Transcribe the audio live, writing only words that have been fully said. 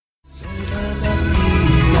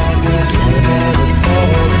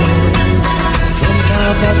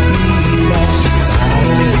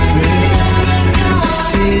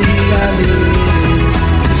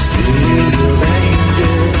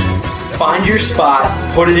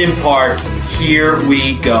spot, put it in park. Here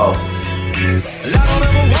we go.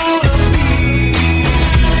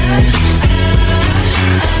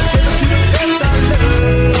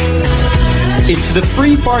 It's the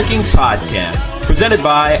Free Parking Podcast, presented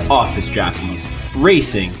by Office Jockeys,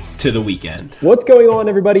 racing to the weekend. What's going on,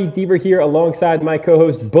 everybody? Deaver here alongside my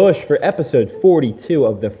co-host Bush for episode 42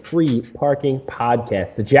 of the Free Parking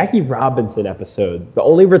Podcast, the Jackie Robinson episode, the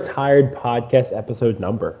only retired podcast episode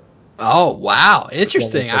number. Oh, wow.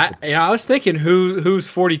 Interesting. I was thinking who's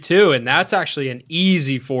 42, and that's actually an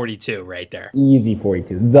easy 42 right there. Easy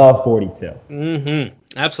 42. The 42. Mm-hmm.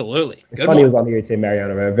 Absolutely. It's funny he was on here to say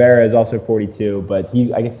Mariano Rivera is also 42, but he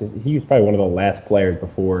was probably one of the last players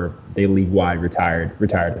before they league-wide retired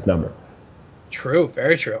his number. True.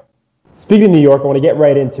 Very true. Speaking of New York, I want to get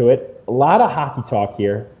right into it. A lot of hockey talk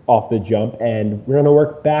here off the jump, and we're going to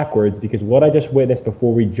work backwards because what I just witnessed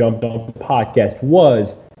before we jumped on the podcast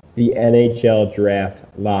was the NHL Draft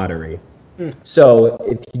Lottery. So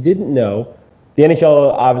if you didn't know, the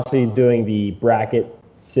NHL obviously is doing the bracket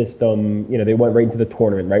system. You know, they went right into the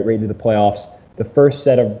tournament, right into the playoffs. The first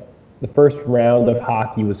round of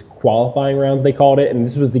hockey was qualifying rounds, they called it, and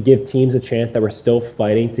this was to give teams a chance that were still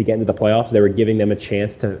fighting to get into the playoffs. They were giving them a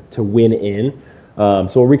chance to win in. So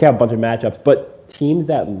we'll recap a bunch of matchups, but teams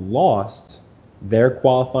that lost their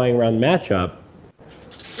qualifying round matchup,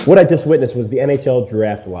 what I just witnessed was the NHL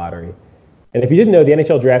Draft Lottery. And if you didn't know, the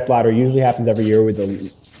NHL Draft Lottery usually happens every year with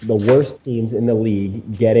the worst teams in the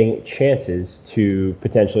league getting chances to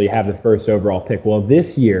potentially have the first overall pick. Well,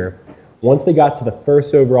 this year, once they got to the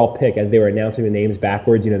first overall pick, as they were announcing the names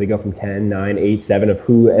backwards, you know, they go from 10, 9, 8, 7 of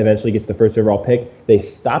who eventually gets the first overall pick. They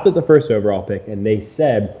stopped at the first overall pick, and they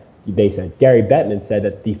said, Gary Bettman said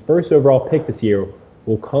that the first overall pick this year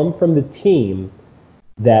will come from a team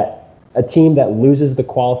that loses the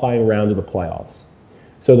qualifying round of the playoffs.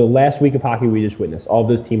 So the last week of hockey we just witnessed, all of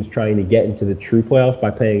those teams trying to get into the true playoffs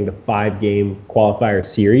by playing the 5-game qualifier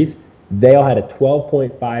series, they all had a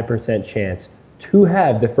 12.5% chance to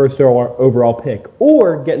have the first overall pick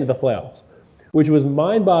or get into the playoffs, which was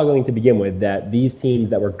mind-boggling to begin with, that these teams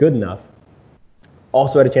that were good enough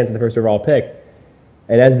also had a chance at the first overall pick.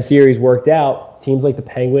 And as the series worked out, teams like the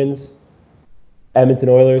Penguins, Edmonton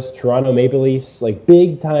Oilers, Toronto Maple Leafs, like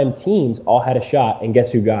big-time teams all had a shot, and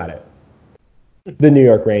guess who got it? The New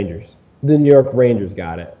York Rangers. The New York Rangers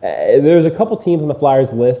got it. There's a couple teams on the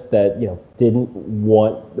Flyers list that, you know, we didn't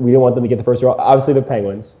want them to get the first round. Obviously, the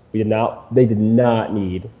Penguins. They did not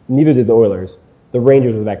need, neither did the Oilers. The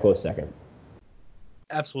Rangers were that close second.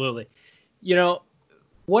 Absolutely. You know,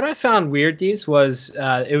 what I found weird, Deez, was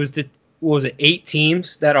it was 8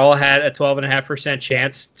 teams that all had a 12.5%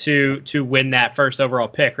 chance to win that first overall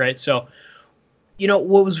pick, right? So, you know,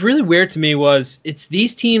 what was really weird to me was it's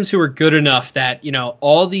these teams who are good enough that, you know,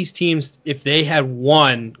 all these teams, if they had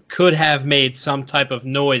won, could have made some type of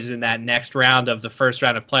noise in that next round of the first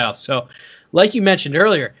round of playoffs. So, like you mentioned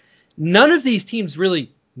earlier, none of these teams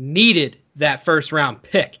really needed that first round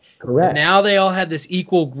pick. Correct. Now they all had this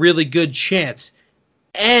equal, really good chance.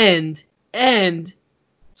 And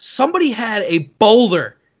somebody had a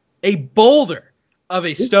boulder of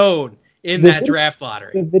a stone in that draft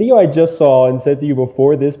lottery. The video I just saw and sent to you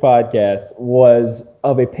before this podcast was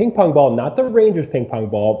of a ping pong ball, not the Rangers ping pong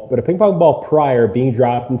ball, but a ping pong ball prior being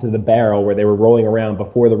dropped into the barrel where they were rolling around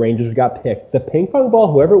before the Rangers got picked. The ping pong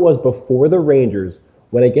ball, whoever it was before the Rangers,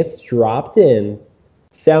 when it gets dropped in,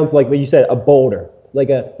 sounds like what you said, a boulder, like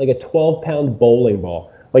a 12-pound bowling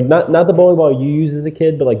ball. Like not the bowling ball you used as a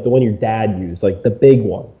kid, but like the one your dad used, like the big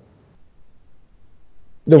one.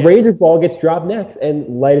 The Rangers ball gets dropped next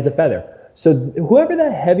and light as a feather. So whoever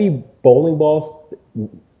that heavy bowling ball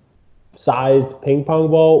sized ping pong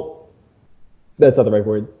ball, that's not the right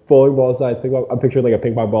word, bowling ball sized ping pong, I'm picturing like a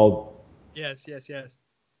ping pong ball. Yes.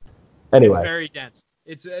 Anyway. It's very dense.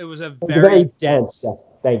 It was a very dense. Yes.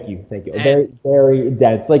 Thank you. Very, very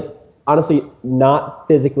dense. Like, honestly, not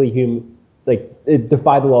physically human. Like, it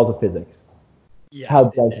defied the laws of physics. Yes, how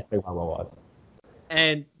dense the ping pong ball was.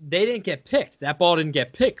 And they didn't get picked. That ball didn't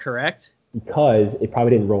get picked, correct? Because it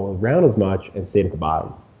probably didn't roll around as much and stayed at the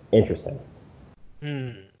bottom. Interesting.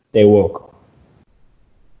 They woke.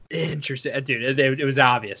 Interesting. Dude, it was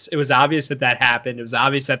obvious. It was obvious that happened. It was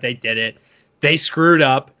obvious that they did it. They screwed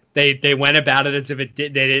up. They went about it as if it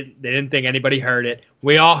did. They didn't think anybody heard it.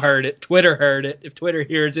 We all heard it. Twitter heard it. If Twitter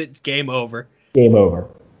hears it, it's game over. Game over.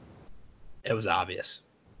 It was obvious.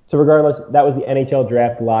 So regardless, that was the NHL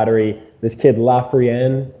Draft Lottery. This kid,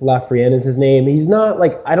 Lafreniere is his name. He's not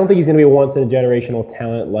I don't think he's going to be a once-in-a-generational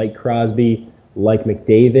talent like Crosby, like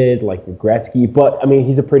McDavid, like Gretzky. But, I mean,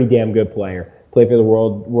 he's a pretty damn good player. Played for the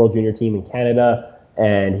World Junior team in Canada,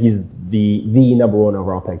 and he's the number one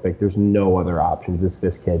overall pick. Like, there's no other options. It's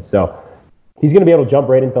this kid. So he's going to be able to jump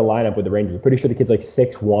right into the lineup with the Rangers. I'm pretty sure the kid's like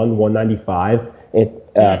 6'1", 195.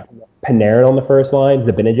 Panarin on the first line,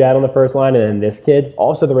 Zibanejad on the first line, and then this kid.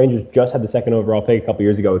 Also, the Rangers just had the second overall pick a couple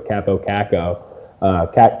years ago with Capo Caco.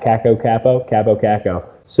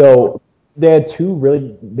 So they had two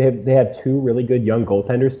really good young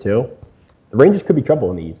goaltenders too. The Rangers could be trouble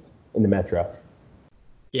in the East, in the Metro.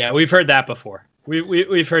 Yeah, we've heard that before.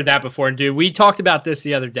 We've heard that before. And dude, we talked about this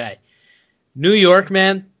the other day. New York,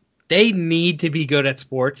 man, they need to be good at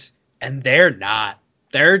sports, and they're not.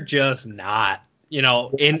 They're just not,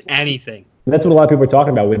 in anything. And that's what a lot of people are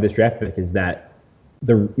talking about with this draft pick, is that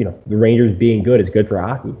the Rangers being good is good for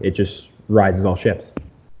hockey. It just rises all ships.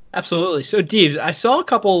 Absolutely. So, Deeves, I saw a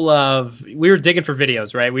couple of, we were digging for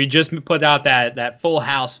videos, right? We just put out that Full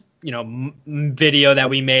House, video that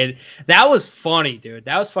we made. That was funny, dude.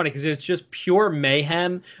 That was funny because it's just pure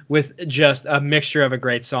mayhem with just a mixture of a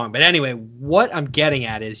great song. But anyway, what I'm getting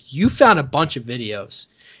at is you found a bunch of videos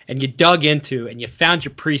and you dug into and you found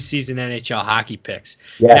your preseason NHL hockey picks.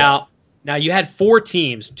 Yes. Now you had 4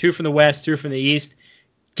 teams, 2 from the West, 2 from the East.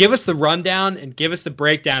 Give us the rundown and give us the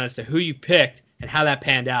breakdown as to who you picked and how that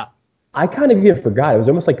panned out. I kind of even forgot. It was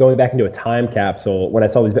almost like going back into a time capsule when I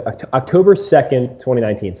saw these. October 2nd,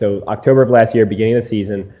 2019. So October of last year, beginning of the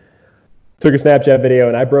season, took a Snapchat video,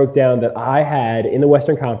 and I broke down that I had in the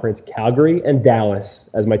Western Conference Calgary and Dallas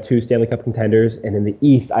as my 2 Stanley Cup contenders, and in the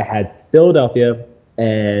East I had Philadelphia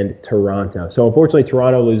and Toronto. So unfortunately,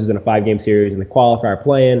 Toronto loses in a 5-game series in the qualifier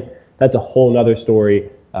play-in. That's a whole nother story.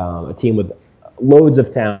 A team with loads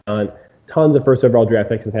of talent, tons of first overall draft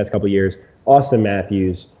picks in the past couple of years. Austin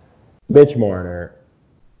Matthews, Mitch Marner,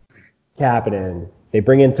 Kapanen. They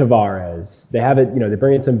bring in Tavares. They have it. They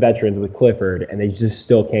bring in some veterans with Clifford, and they just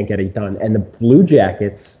still can't get it done. And the Blue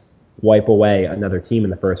Jackets wipe away another team in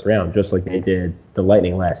the first round, just like they did the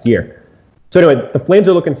Lightning last year. So anyway, the Flames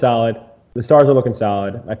are looking solid. The Stars are looking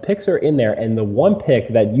solid. My picks are in there, and the one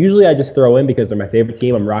pick that usually I just throw in because they're my favorite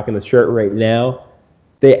team, I'm rocking the shirt right now,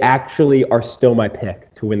 they actually are still my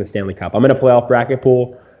pick to win the Stanley Cup. I'm in a playoff bracket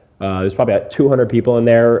pool. There's probably about 200 people in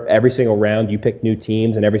there. Every single round, you pick new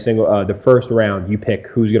teams, and every single the first round, you pick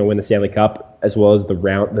who's going to win the Stanley Cup, as well as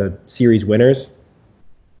the series winners.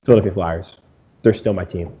 Philadelphia Flyers. They're still my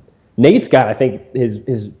team. Nate's got, I think,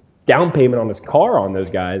 his down payment on his car on those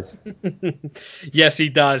guys. Yes, he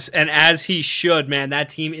does, and as he should, man. That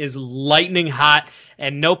team is lightning hot,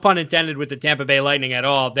 and no pun intended with the Tampa Bay Lightning at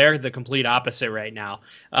all. They're the complete opposite right now.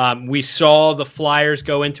 We saw the Flyers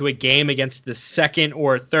go into a game against the second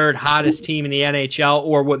or third hottest team in the NHL,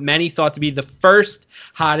 or what many thought to be the first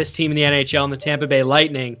hottest team in the NHL, in the Tampa Bay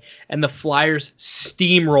Lightning, and the Flyers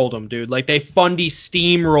steamrolled them, dude. Like, they Fundy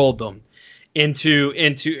steamrolled them into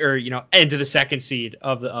the second seed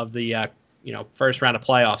of the first round of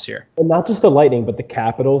playoffs here. And not just the Lightning, but the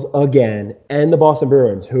Capitals again, and the Boston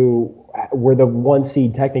Bruins, who were the 1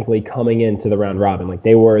 seed technically coming into the round robin. Like,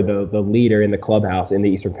 they were the leader in the clubhouse in the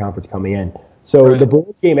Eastern Conference coming in. So right. The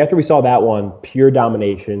Bruins game, after we saw that one, pure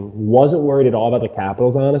domination. Wasn't worried at all about the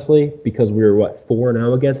Capitals, honestly, because we were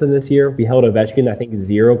 4-0 against them this year. We held Ovechkin, I think,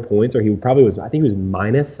 0 points, or he probably was. I think he was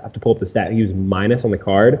minus. I have to pull up the stat. He was minus on the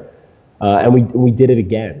card. And we did it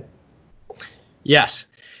again. Yes.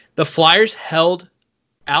 The Flyers held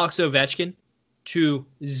Alex Ovechkin to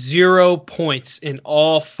 0 points in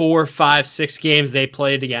all 4, 5, 6 games they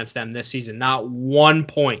played against them this season. Not 1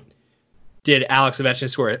 point did Alex Ovechkin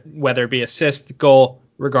score, whether it be assist, goal,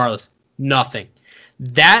 regardless. Nothing.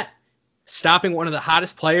 That, stopping one of the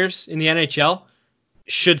hottest players in the NHL,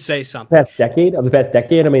 should say something. Of the past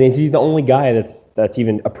decade? I mean, he's the only guy that's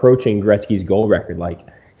even approaching Gretzky's goal record. Like,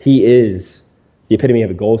 he is the epitome of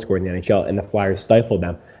a goal scorer in the NHL, and the Flyers stifled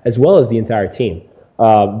them, as well as the entire team.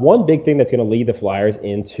 One big thing that's going to lead the Flyers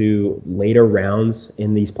into later rounds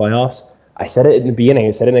in these playoffs, I said it in the beginning,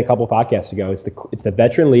 I said it in a couple of podcasts ago, it's the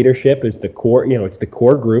veteran leadership, it's the core, it's the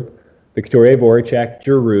core group, Victoria Voracek,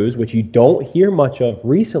 Giroux, which you don't hear much of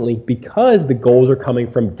recently because the goals are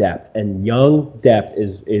coming from depth, and young depth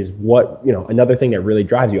is what, another thing that really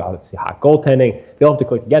drives you. Obviously, hot goaltending, they all have to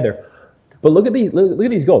click together. But look at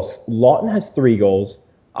these goals. Lawton has 3 goals.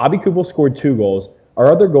 Abe Kubel scored 2 goals.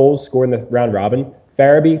 Our other goals scored in the round robin: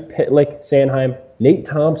 Farabee, Pitlick, Sanheim, Nate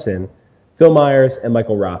Thompson, Phil Myers, and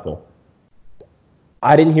Michael Raffel.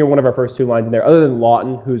 I didn't hear one of our first 2 lines in there, other than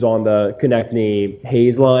Lawton, who's on the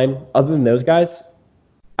Konechny-Hayes line. Other than those guys,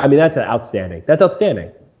 I mean, that's outstanding. That's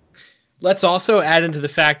outstanding. Let's also add into the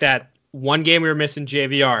fact that one game we were missing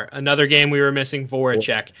JVR, another game we were missing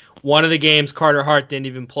Voracek. One of the games Carter Hart didn't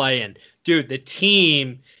even play in. Dude, the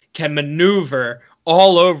team can maneuver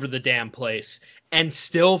all over the damn place. and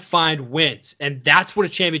still find wins. And that's what a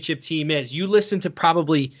championship team is. You listen to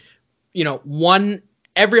probably,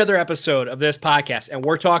 every other episode of this podcast, and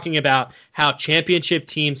we're talking about how championship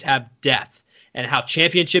teams have depth and how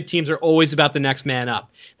championship teams are always about the next man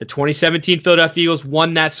up. The 2017 Philadelphia Eagles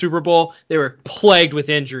won that Super Bowl. They were plagued with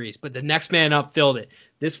injuries, but the next man up filled it.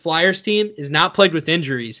 This Flyers team is not plagued with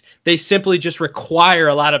injuries. They simply just require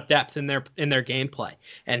a lot of depth in their gameplay.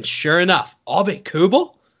 And sure enough, Albert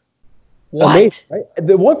Kubel? What? Amazing, right?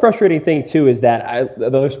 The one frustrating thing, too, is that the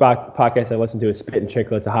other podcast I listened to is Spit and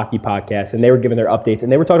Chicklets, it's a hockey podcast, and they were giving their updates, and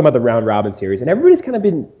they were talking about the round robin series, and everybody's kind of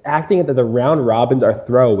been acting that the round robins are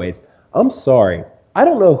throwaways. I'm sorry. I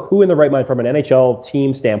don't know who in the right mind from an NHL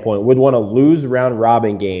team standpoint would want to lose round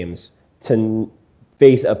robin games to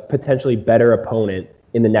face a potentially better opponent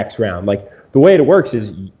in the next round. Like, the way it works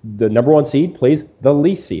is the number one seed plays the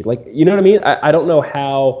least seed. Like, you know what I mean? I don't know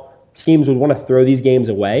how teams would want to throw these games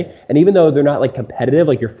away. And even though they're not like competitive,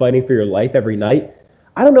 like you're fighting for your life every night,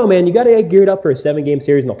 I don't know, man. You got to get geared up for a 7-game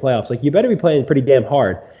series in the playoffs. Like, you better be playing pretty damn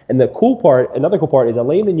hard. And another cool part is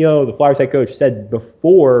Alain Vigneault, the Flyers head coach, said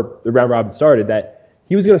before the round robin started that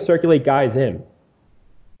he was going to circulate guys in.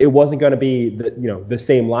 It wasn't going to be the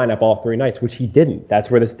same lineup all 3 nights, which he didn't.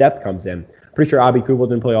 That's where this depth comes in. Pretty sure Albert Kubel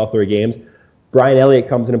didn't play all 3 games. Brian Elliott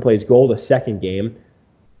comes in and plays goal the second game.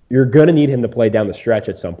 You're going to need him to play down the stretch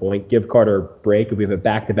at some point. Give Carter a break. If we have a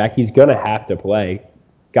back-to-back, he's going to have to play.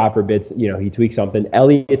 God forbid, he tweaks something.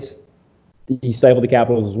 He stifled the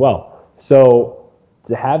Capitals as well. So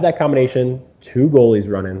to have that combination, 2 goalies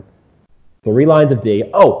running, 3 lines of D.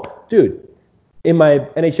 Oh, dude, in my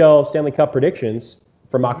NHL Stanley Cup predictions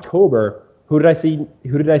from October, who did I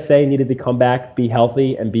say needed to come back, be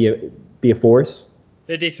healthy, and be a force?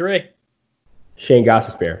 53. Shane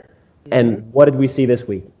Gostisbehere. And what did we see this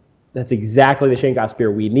week? That's exactly the Shane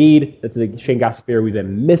Gostisbehere we need. That's the Shane Gostisbehere we've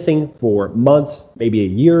been missing for months, maybe a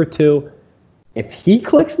year or two. If he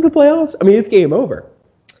clicks in the playoffs, I mean, it's game over.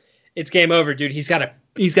 It's game over, dude. He's got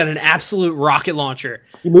an absolute rocket launcher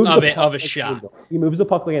of a shot. He moves the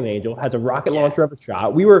puck like an angel, has a rocket launcher of a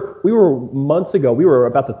shot. We were months ago, we were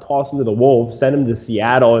about to toss him to the Wolves, send him to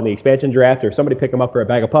Seattle in the expansion draft, or somebody pick him up for a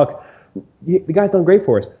bag of pucks. The guy's done great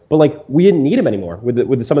for us, but we didn't need him anymore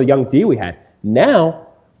with some of the young D we had. Now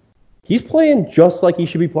he's playing just like he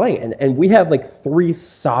should be playing, and we have 3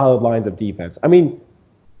 solid lines of defense. I mean,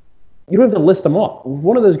 you don't have to list them off. If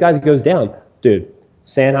one of those guys goes down, dude,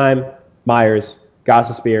 Sanheim, Myers,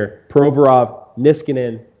 Gostisbehere, Provorov,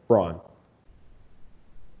 Niskanen, Braun.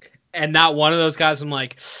 And not one of those guys,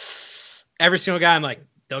 every single guy,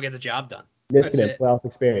 they'll get the job done. Niskanen, playoff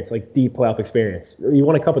experience, deep playoff experience. You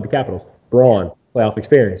won a cup with the Capitals. Braun, playoff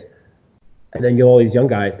experience. And then you get all these young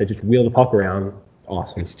guys that just wheel the puck around.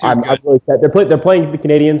 Awesome. I'm really sad. They're playing the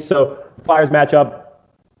Canadiens, so Flyers matchup.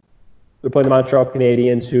 They're playing the Montreal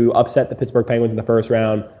Canadiens, who upset the Pittsburgh Penguins in the first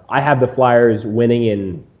round. I have the Flyers winning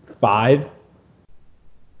in 5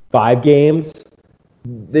 games.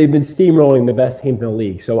 They've been steamrolling the best teams in the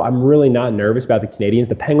league, so I'm really not nervous about the Canadiens.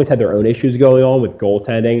 The Penguins had their own issues going on with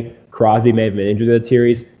goaltending. Crosby may have been injured in that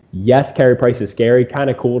series. Yes, Carey Price is scary. Kind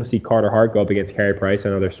of cool to see Carter Hart go up against Carey Price,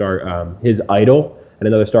 another star, his idol, and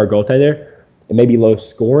another star goaltender. It may be low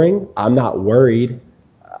scoring. I'm not worried.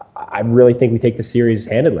 I really think we take the series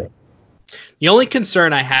handedly. The only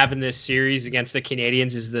concern I have in this series against the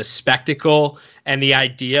Canadiens is the spectacle and the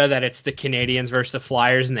idea that it's the Canadiens versus the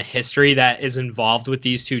Flyers and the history that is involved with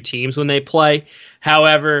these two teams when they play.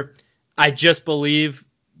 However, I just believe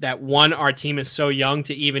that, one, our team is so young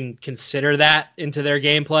to even consider that into their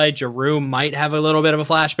gameplay. Giroux might have a little bit of a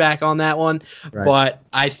flashback on that one, right. But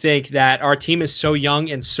I think that our team is so young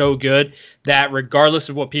and so good that regardless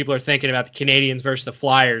of what people are thinking about the Canadiens versus the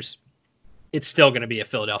Flyers, it's still going to be a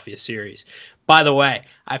Philadelphia series. By the way,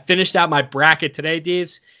 I finished out my bracket today,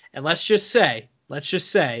 Deeves, and let's just say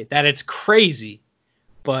that it's crazy,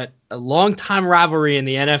 but a long-time rivalry in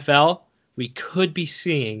the NFL we could be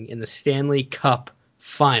seeing in the Stanley Cup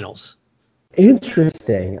Finals.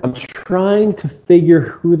 Interesting. I'm trying to figure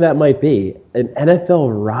who that might be. An NFL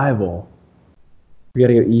rival. We got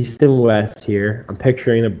to go east and west here. I'm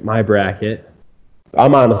picturing my bracket.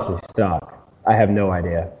 I'm honestly stuck. I have no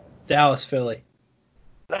idea. Dallas, Philly.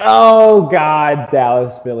 Oh, God,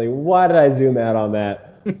 Dallas, Philly. Why did I zoom out on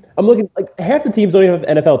that? I'm looking, half the teams don't even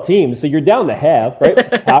have NFL teams, so you're down to half,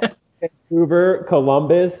 right? Vancouver,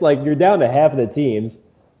 Columbus, you're down to half of the teams.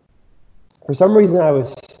 For some reason, I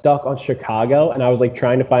was stuck on Chicago, and I was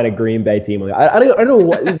trying to find a Green Bay team. I don't know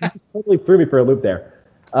what. It just totally threw me for a loop there.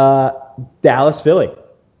 Dallas, Philly.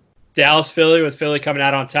 Dallas Philly with Philly coming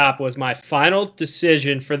out on top was my final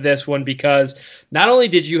decision for this one because not only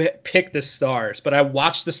did you pick the Stars, but I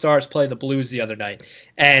watched the Stars play the Blues the other night,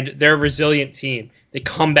 and they're a resilient team. They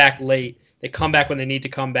come back late. They come back when they need to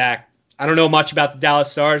come back. I don't know much about the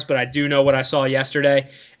Dallas Stars, but I do know what I saw yesterday.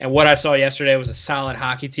 And what I saw yesterday was a solid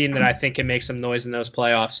hockey team that I think can make some noise in those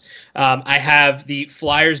playoffs. I have the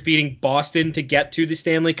Flyers beating Boston to get to the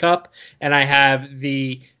Stanley Cup, and I have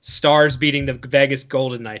the Stars beating the Vegas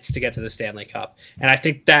Golden Knights to get to the Stanley Cup. And I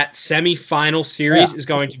think that semifinal series is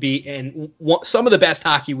going to be in some of the best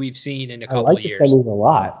hockey we've seen in a couple of years. I like the semis a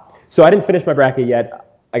lot. So I didn't finish my bracket yet.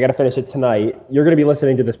 I got to finish it tonight. You're going to be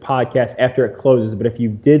listening to this podcast after it closes, but if you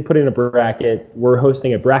did put in a bracket, we're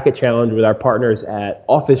hosting a bracket challenge with our partners at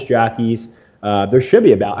Office Jockeys. There should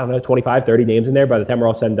be about, 25, 30 names in there by the time we're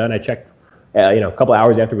all said and done. I checked, a couple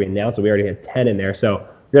hours after we announced it, we already had 10 in there. So we're going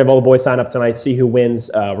to have all the boys sign up tonight, see who wins.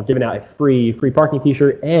 We're giving out a free parking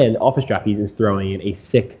t-shirt, and Office Jockeys is throwing in a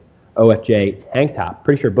sick OFJ tank top.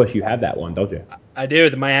 Pretty sure, Bush, you have that one, don't you? I do.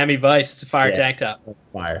 The Miami Vice. It's a fire tank top.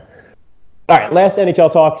 Fire. All right, last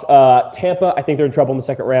NHL talks. Tampa, I think they're in trouble in the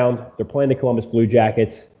second round. They're playing the Columbus Blue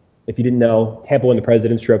Jackets. If you didn't know, Tampa won the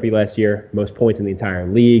President's Trophy last year, most points in the entire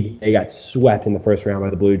league. They got swept in the first round by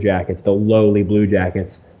the Blue Jackets, the lowly Blue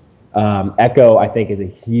Jackets. Echo, I think, is a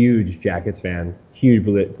huge Jackets fan, huge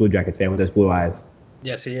Blue Jackets fan with those blue eyes.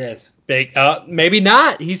 Yes, he is. Big. Maybe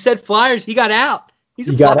not. He said Flyers. He got out. He's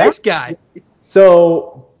a Flyers guy.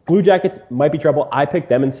 So Blue Jackets might be trouble. I picked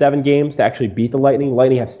them in 7 games to actually beat the Lightning.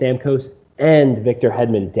 Lightning have Stamkos and Victor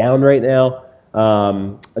Hedman down right now.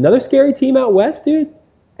 Another scary team out west, dude.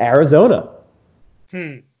 Arizona.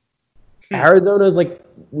 Arizona is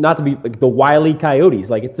not to be the Wile E. Coyotes.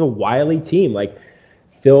 It's a wily team.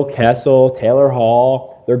 Phil Kessel, Taylor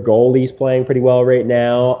Hall. Their goalie's playing pretty well right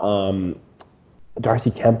now. Darcy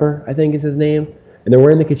Kemper, I think is his name. And they're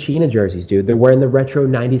wearing the Kachina jerseys, dude. They're wearing the retro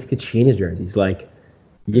 90s Kachina jerseys.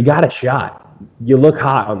 You got a shot. You look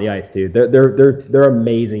hot on the ice, dude. They're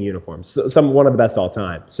amazing uniforms. One of the best all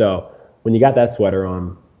time. So when you got that sweater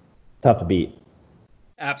on, tough to beat.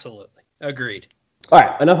 Absolutely. Agreed. All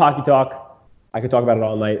right, enough hockey talk. I could talk about it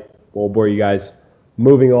all night. Won't bore you guys.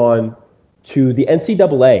 Moving on to the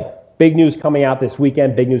NCAA. Big news coming out this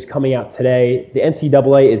weekend. Big news coming out today. The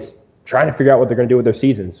NCAA is trying to figure out what they're going to do with their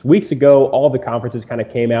seasons. Weeks ago, all the conferences kind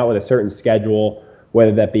of came out with a certain schedule,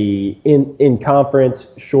 whether that be in conference,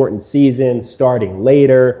 shortened season, starting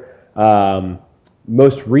later.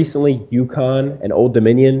 Most recently, UConn and Old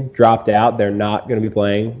Dominion dropped out. They're not going to be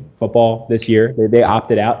playing football this year. They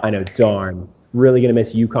opted out. I know, darn. Really going to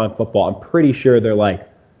miss UConn football. I'm pretty sure they're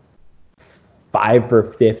 5 for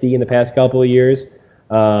 50 in the past couple of years.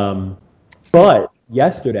 But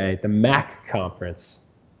yesterday, the MAC conference,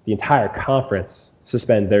 the entire conference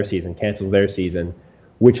suspends their season, cancels their season,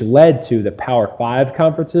 which led to the Power 5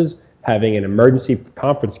 conferences having an emergency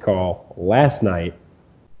conference call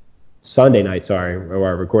Sunday night, or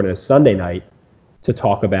I recorded a Sunday night, to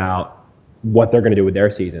talk about what they're going to do with their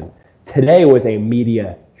season. Today was a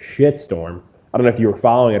media shitstorm. I don't know if you were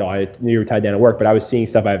following it all. I knew you were tied down at work, but I was seeing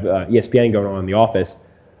stuff. I have ESPN going on in the office.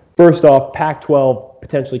 First off, Pac-12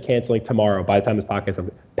 potentially canceling tomorrow by the time this podcast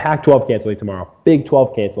comes. Pac-12 canceling tomorrow. Big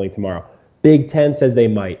 12 canceling tomorrow. Big 10 says they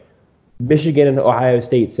might. Michigan and Ohio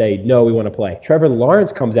State say, no, we want to play. Trevor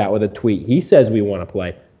Lawrence comes out with a tweet. He says we want to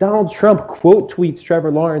play. Donald Trump quote tweets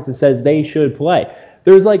Trevor Lawrence and says they should play.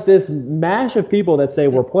 There's this mash of people that say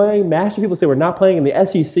we're playing, mash of people say we're not playing, and the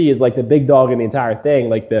SEC is the big dog in the entire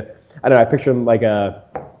thing. I picture them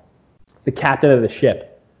the captain of the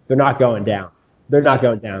ship. They're not going down. They're not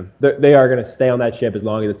going down. They are going to stay on that ship as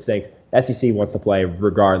long as it sinks. SEC wants to play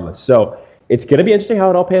regardless. So it's going to be interesting how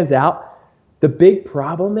it all pans out. The big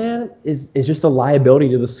problem, man, is just the liability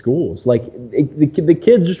to the schools. The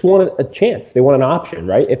kids just want a chance. They want an option,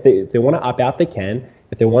 right? If they want to opt out, they can.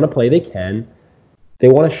 If they want to play, they can. They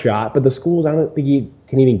want a shot. But the schools, I don't think you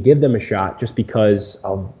can even give them a shot just because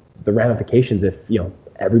of the ramifications if,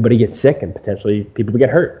 everybody gets sick and potentially people get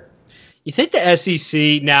hurt. You think the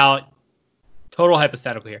SEC, now, total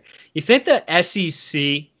hypothetical here, you think the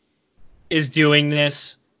SEC is doing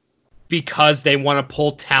this because they want to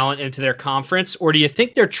pull talent into their conference, or do you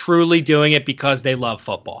think they're truly doing it because they love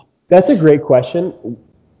football? That's a great question.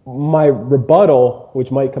 My rebuttal,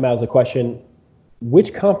 which might come out as a question,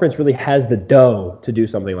 which conference really has the dough to do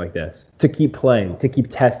something like this, to keep playing, to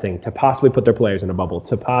keep testing, to possibly put their players in a bubble,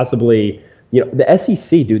 to possibly, the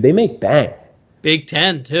SEC, dude, they make bank. Big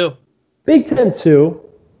Ten, too. Big Ten, too.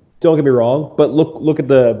 Don't get me wrong, but look at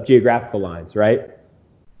the geographical lines, right?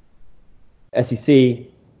 SEC,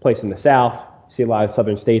 place in the South. See a lot of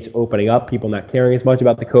southern states opening up, people not caring as much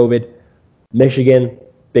about the COVID. Michigan,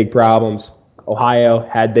 big problems. Ohio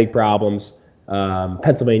had big problems.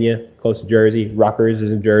 Pennsylvania, close to Jersey. Rutgers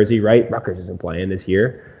is in Jersey, right? Rutgers isn't playing this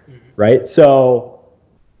year, right? So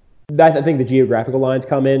I think the geographical lines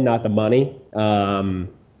come in, not the money.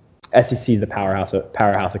 SEC is the powerhouse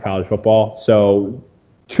of college football. So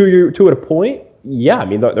to a point, yeah, I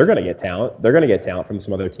mean, they're going to get talent. They're going to get talent from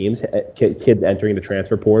some other teams, kids entering the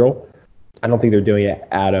transfer portal. I don't think they're doing it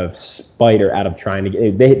out of spite or out of trying to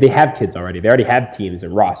get. They have kids already. They already have teams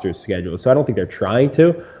and rosters scheduled. So I don't think they're trying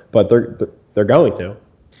to, but they're going to.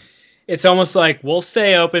 It's almost like we'll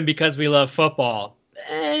stay open because we love football.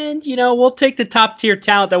 And, we'll take the top tier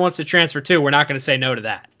talent that wants to transfer too. We're not going to say no to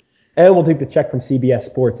that. And we'll take the check from CBS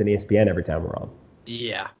Sports and ESPN every time we're on.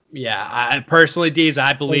 Yeah. I personally, Deez,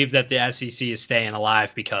 I believe that the SEC is staying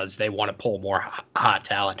alive because they want to pull more hot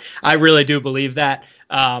talent. I really do believe that.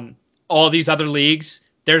 All these other leagues,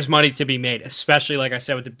 there's money to be made, especially, like I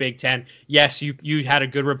said, with the Big Ten. Yes, you had a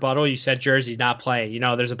good rebuttal. You said Jersey's not playing.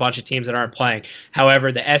 There's a bunch of teams that aren't playing.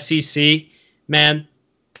 However, the SEC, man,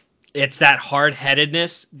 it's that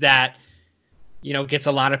hard-headedness that, gets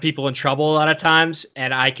a lot of people in trouble a lot of times.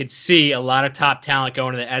 And I could see a lot of top talent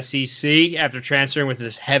going to the SEC after transferring with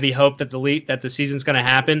this heavy hope that the season's going to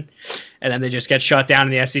happen. And then they just get shut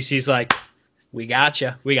down, and the SEC's like, we got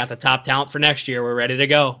you. We got the top talent for next year. We're ready to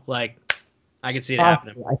go. Like, I can see it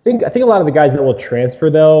happening. I think a lot of the guys that will transfer,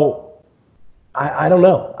 though, I don't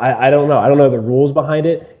know. I don't know. I don't know the rules behind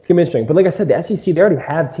it. It's going to be interesting. But like I said, the SEC, they already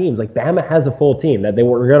have teams. Like, Bama has a full team that they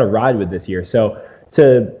were going to ride with this year. So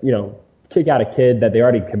to, kick out a kid that they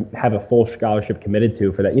already have a full scholarship committed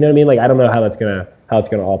to for that, you know what I mean? Like, I don't know how it's going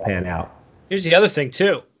to all pan out. Here's the other thing,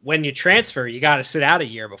 too. When you transfer, you got to sit out a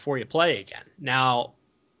year before you play again. Now,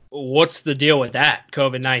 what's the deal with that?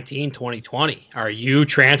 COVID-19 2020. Are you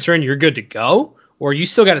transferring? You're good to go? Or you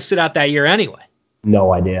still got to sit out that year anyway?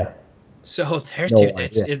 No idea. So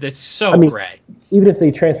it's so gray. Even if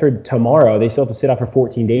they transferred tomorrow, they still have to sit out for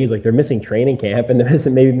 14 days. Like, they're missing training camp and they're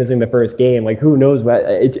maybe missing the first game. Like, who knows? But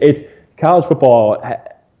it's college football.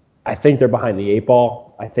 I think they're behind the eight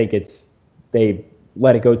ball. I think they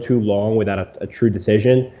let it go too long without a true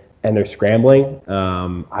decision. And they're scrambling.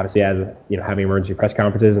 Obviously, as having emergency press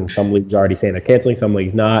conferences, and some leagues are already saying they're canceling, some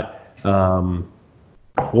leagues not.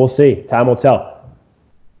 We'll see. Time will tell.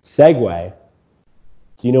 Segue.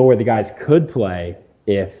 Do you know where the guys could play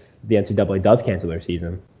if the NCAA does cancel their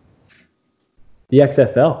season? The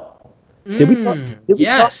XFL. Did we talk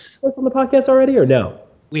on the podcast already, or no?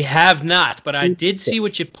 We have not, but I did see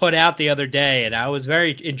what you put out the other day, and I was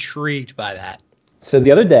very intrigued by that. So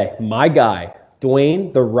the other day, my guy,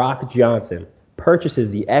 Dwayne "The Rock" Johnson,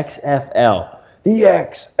 purchases the XFL. The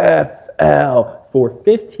XFL for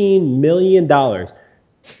 $15 million.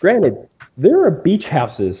 Granted, there are beach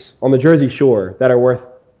houses on the Jersey Shore that are worth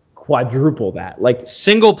quadruple that. Like,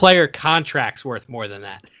 single-player contracts worth more than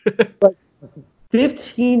that. Like,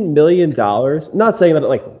 $15 million. Not saying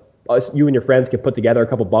that, you and your friends can put together a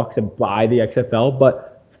couple bucks and buy the XFL,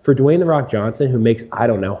 but for Dwayne "The Rock" Johnson, who makes,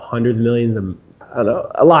 hundreds of millions of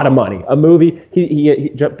a lot of money. A movie.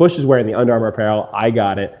 Bush is wearing the Under Armour apparel. I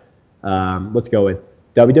got it. Let's go with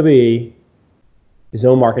WWE, his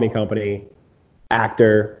own marketing company,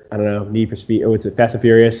 actor. I don't know. Need for Speed. What's it? Fast and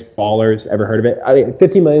Furious. Ballers. Ever heard of it? I mean,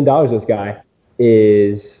 $15 million. This guy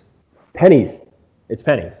is pennies. It's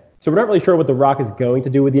pennies. So we're not really sure what The Rock is going to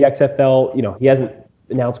do with the XFL. He hasn't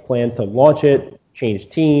announced plans to launch it, change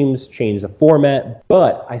teams, change the format.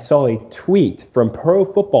 But I saw a tweet from Pro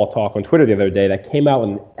Football Talk on Twitter the other day that came out with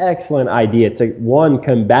an excellent idea to, 1,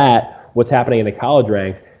 combat what's happening in the college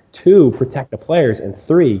ranks, 2, protect the players, and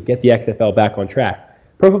 3, get the XFL back on track.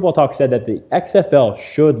 Pro Football Talk said that the XFL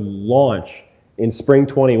should launch in spring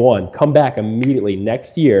 21, come back immediately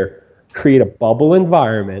next year, create a bubble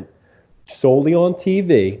environment solely on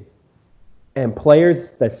TV, and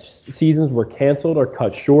players that seasons were canceled or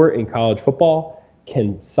cut short in college football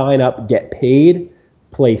can sign up, get paid,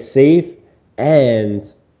 play safe,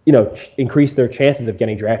 and increase their chances of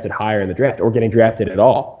getting drafted higher in the draft or getting drafted at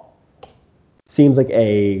all. Seems like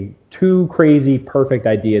a too crazy, perfect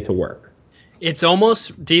idea to work. It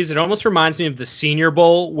almost reminds me of the Senior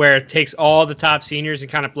Bowl, where it takes all the top seniors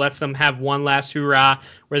and kind of lets them have one last hurrah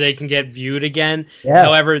where they can get viewed again. Yeah.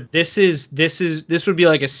 However, this would be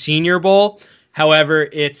like a Senior Bowl. However,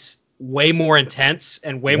 it's way more intense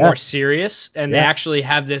and way more serious, and they actually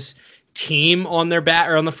have this team on their bat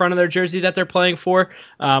or on the front of their jersey that they're playing for,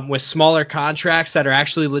 with smaller contracts that are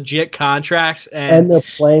actually legit contracts, and they're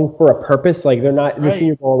playing for a purpose. Like, they're not in the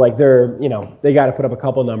Senior Bowl, like they got to put up a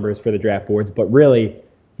couple numbers for the draft boards, but really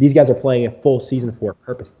these guys are playing a full season for a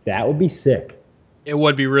purpose. That would be sick. It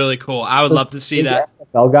would be really cool. I would love to see that.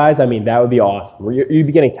 NFL guys, I mean, that would be awesome. You'd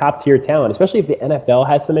be getting top-tier talent, especially if the NFL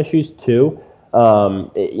has some issues too.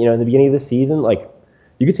 In the beginning of the season, like,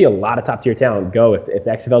 you could see a lot of top-tier talent go if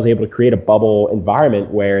the XFL is able to create a bubble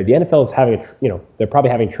environment where the NFL is having, they're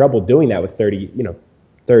probably having trouble doing that with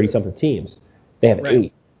 30-something teams. They have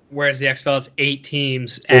 8. Whereas the XFL has 8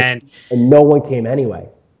 teams, and no one came anyway.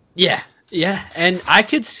 Yeah. And I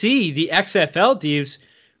could see the XFL, Deeves,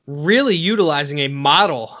 really utilizing a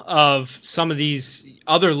model of some of these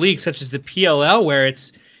other leagues, such as the PLL, where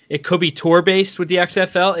it could be tour-based with the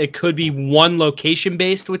XFL. It could be one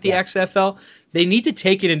location-based with the XFL. They need to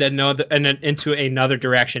take it into another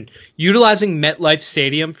direction. Utilizing MetLife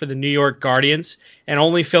Stadium for the New York Guardians and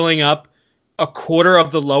only filling up a quarter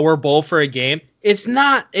of the lower bowl for a game,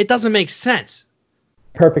 it doesn't make sense.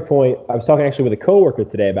 Perfect point. I was talking actually with a coworker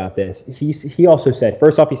today about this. He also said,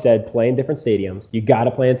 first off, he said, play in different stadiums. You got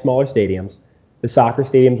to play in smaller stadiums. The soccer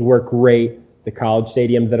stadiums work great. The college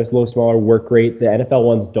stadiums that are a little smaller work great. The NFL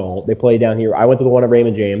ones don't. They play down here. I went to the one at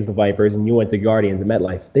Raymond James, the Vipers, and you went to Guardians at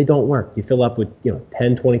MetLife. They don't work. You fill up with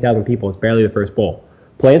 10, 20,000 people. It's barely the first bowl.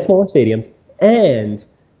 Play in smaller stadiums, and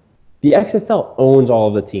the XFL owns all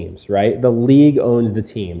of the teams, right? The league owns the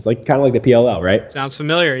teams, kind of like the PLL, right? Sounds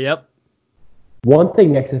familiar, yep. One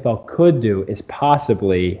thing the XFL could do is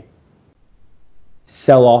possibly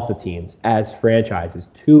sell off the teams as franchises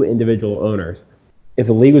to individual owners. If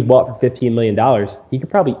the league was bought for $15 million, he could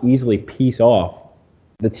probably easily piece off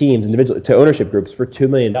the teams individually to ownership groups for $2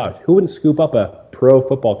 million. Who wouldn't scoop up a pro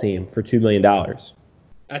football team for $2 million?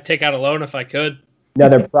 I'd take out a loan if I could. Now,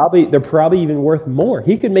 they're probably even worth more.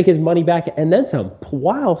 He could make his money back and then some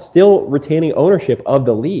while still retaining ownership of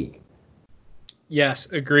the league. Yes,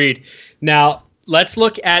 agreed. Now, let's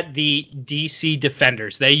look at the DC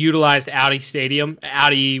Defenders. They utilized Audi Stadium,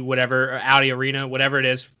 Audi Arena, whatever it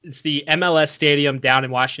is. It's the MLS Stadium down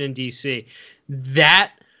in Washington, D.C.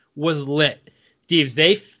 That was lit. Deeves,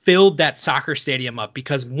 they filled that soccer stadium up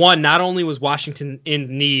because, one, not only was Washington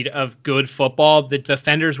in need of good football, the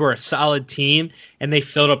Defenders were a solid team, and they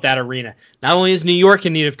filled up that arena. Not only is New York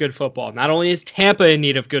in need of good football, not only is Tampa in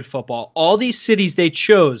need of good football, all these cities they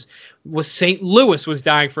chose St. Louis was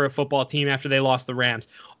dying for a football team after they lost the Rams.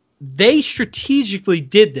 They strategically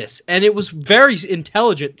did this, and it was very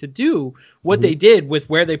intelligent to do what they did with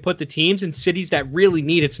where they put the teams in cities that really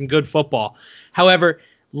needed some good football. However,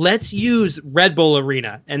 let's use Red Bull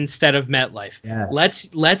Arena instead of MetLife. Yeah.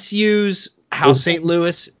 Let's use how St.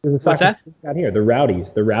 Louis. What's that? Down here, the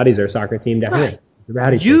Rowdies. The Rowdies are a soccer team down here.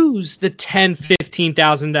 Use the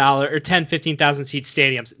 $10,000-$15,000 or 10,000-15,000 seat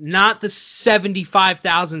stadiums, not the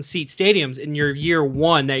 75,000 seat stadiums in your year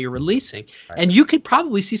one that you're releasing. Right. And you could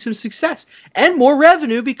probably see some success and more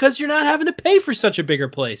revenue because you're not having to pay for such a bigger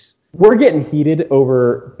place. We're getting heated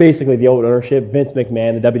over basically the old ownership, Vince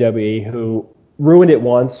McMahon, the WWE, who ruined it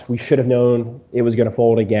once. We should have known it was going to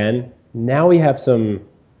fold again. Now we have some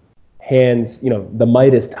hands, the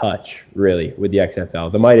Midas touch, really, with the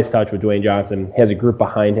XFL. The Midas touch with Dwayne Johnson. He has a group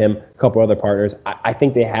behind him, a couple other partners. I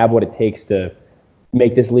think they have what it takes to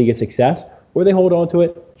make this league a success, or they hold on to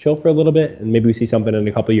it, chill for a little bit, and maybe we see something in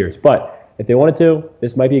a couple of years. But if they wanted to,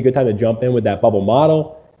 this might be a good time to jump in with that bubble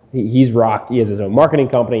model. He's rocked. He has his own marketing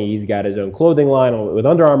company. He's got his own clothing line with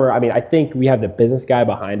Under Armour. I mean, I think we have the business guy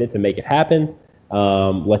behind it to make it happen.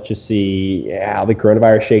 Let's just see how the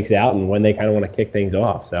coronavirus shakes out and when they kind of want to kick things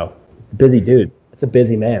off. So, busy dude. That's a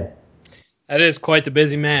busy man. That is quite the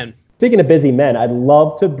busy man. Speaking of busy men, I'd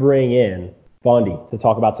love to bring in Fundy to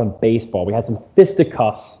talk about some baseball. We had some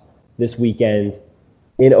fisticuffs this weekend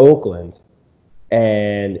in Oakland,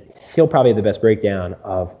 and he'll probably have the best breakdown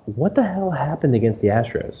of what the hell happened against the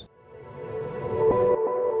Astros.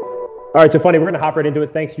 All right, so Funny, we're going to hop right into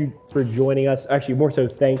it. Thanks you for joining us. Actually, more so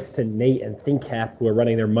thanks to Nate and ThinkCap, who are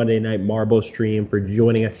running their Monday Night Marble stream, for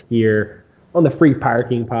joining us here on the Free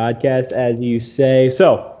Parking Podcast, as you say.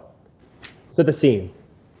 So, set the scene.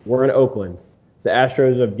 We're in Oakland. The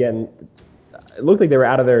Astros are getting, it looked like they were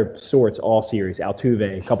out of their sorts all series.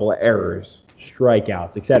 Altuve, a couple of errors,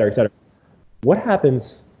 strikeouts, et cetera, et cetera. What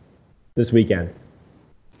happens this weekend?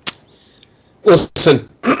 Listen,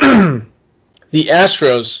 the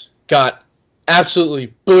Astros got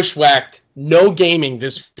absolutely bushwhacked, no gaming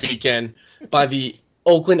this weekend by the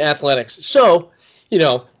Oakland Athletics. So,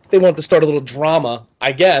 they wanted to start a little drama,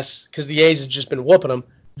 I guess, because the A's had just been whooping them.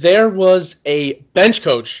 There was a bench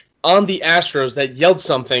coach on the Astros that yelled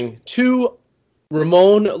something to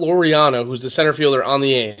Ramon Laureano, who's the center fielder on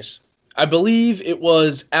the A's. I believe it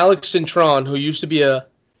was Alex Cintron, who used to be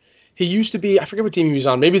I forget what team he was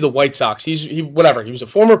on, maybe the White Sox. He was a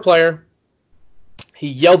former player. He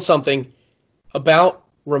yelled something about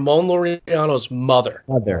Ramon Laureano's mother.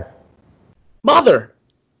 Mother.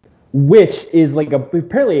 Which is like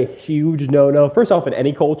apparently a huge no-no. First off, in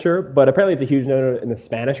any culture, but apparently it's a huge no-no in the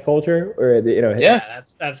Spanish culture.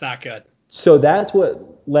 That's not good. So that's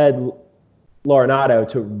what led Laureano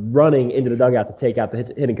to running into the dugout to take out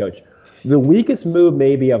the hitting coach. The weakest move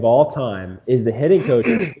maybe of all time is the hitting coach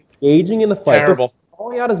engaging in the fight. Terrible.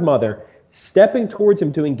 Calling out his mother, stepping towards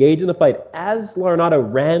him to engage in the fight. As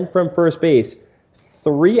Laureano ran from first base,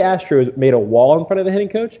 3 Astros made a wall in front of the hitting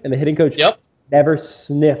coach, and the hitting coach never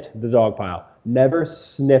sniffed the dog pile, never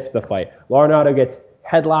sniffs the fight. Laureano gets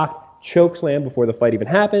headlocked, choke slam before the fight even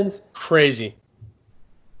happens. Crazy.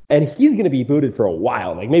 And he's going to be booted for a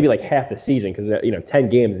while, like maybe like half the season, because 10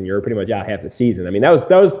 games and you're pretty much out half the season. I mean, that was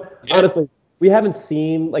honestly,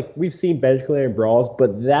 we've seen bench clearing brawls,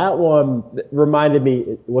 but that one reminded me.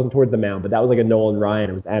 It wasn't towards the mound, but that was like a Nolan Ryan.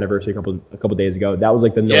 It was the anniversary a couple days ago. That was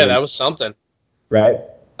like the Nolan, that was something, right?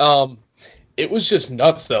 It was just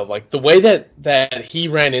nuts though, like the way that he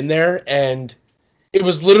ran in there, and it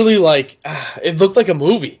was literally like it looked like a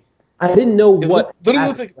movie. I didn't know what. Literally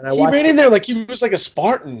looked like he ran in there like he was like a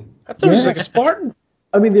Spartan. I thought he was like a Spartan.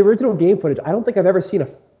 I mean, the original game footage. I don't think I've ever seen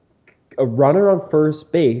a runner on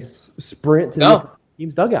first base sprint to the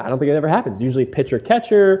team's dugout. I don't think it ever happens. Usually pitcher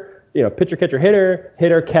catcher, pitcher catcher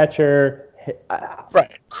hitter catcher. Right,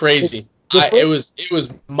 crazy. It was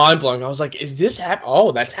mind blowing. I was like, "Is this happening?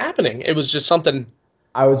 Oh, that's happening." It was just something.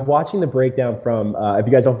 I was watching the breakdown from. If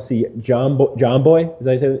you guys don't see John Boy, is that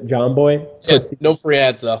how you say it? John Boy? Yeah, no free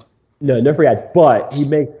ads though. No free ads. But he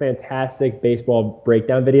makes fantastic baseball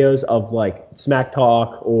breakdown videos of like smack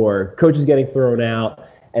talk or coaches getting thrown out.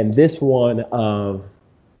 And this one of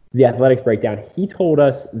the Athletics breakdown, he told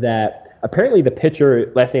us that apparently the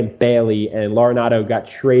pitcher, last name Bailey, and Laureano got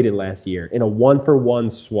traded last year in a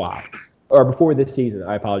 1-for-1 swap. Or before this season,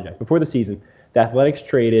 I apologize. Before the season, the Athletics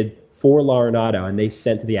traded for Laureano, and they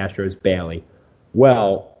sent to the Astros Bailey.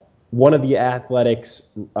 Well, one of the Athletics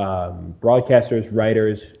broadcasters,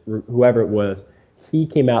 writers, whoever it was, he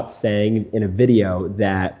came out saying in a video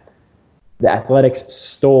that the Athletics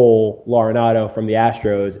stole Laureano from the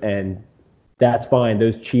Astros, and that's fine.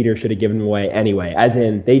 Those cheaters should have given him away anyway. As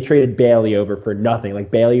in, they traded Bailey over for nothing. Like,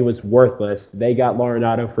 Bailey was worthless. They got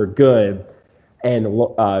Laureano for good. And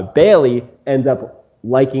Bailey ends up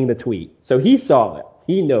liking the tweet. So he saw it.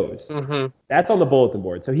 He knows. Mm-hmm. That's on the bulletin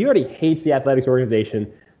board. So he already hates the Athletics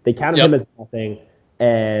organization. They counted him as nothing,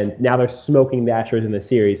 and now they're smoking the Astros in the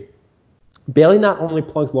series. Bailey not only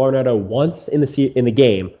plugs Laureano once in the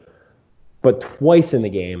game, but twice in the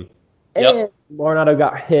game. And Laureano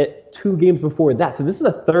got hit 2 games before that. So this is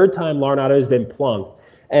the 3rd time Laureano has been plunked.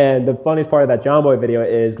 And the funniest part of that John Boy video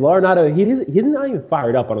is Laureano, he's not even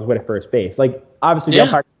fired up on his way to first base. Like, obviously the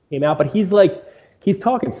umpire came out, but he's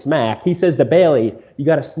talking smack. He says to Bailey, "You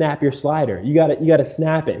got to snap your slider. You got to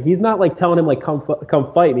snap it." He's not like telling him like come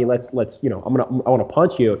fight me. Let's I want to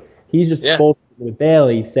punch you. He's just bullshitting with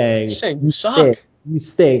Bailey saying you suck. You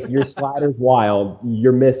stink. Your slider's wild.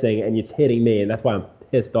 You're missing, and it's hitting me, and that's why I'm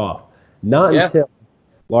pissed off. Not until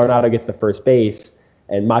Laureano gets to first base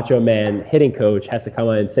and Macho Man hitting coach has to come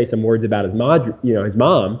in and say some words about his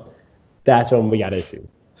mom. That's when we got issue.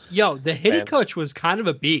 Yo, the hitting coach was kind of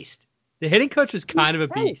a beast. The hitting coach was kind of a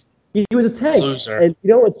beast. He was a tank. Loser. And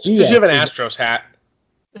you know what's BS? Because you have an Astros hat.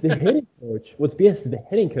 The hitting coach, what's BS is the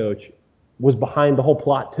hitting coach was behind the whole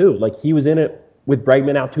plot too. Like, he was in it with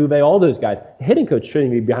Bregman, Altuve, all those guys. The hitting coach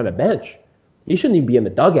shouldn't even be behind the bench. He shouldn't even be in the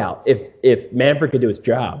dugout if Manfred could do his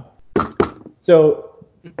job. So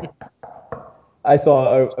I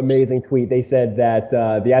saw an amazing tweet. They said that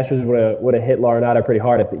the Astros would have hit Laureano pretty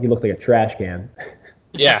hard if he looked like a trash can.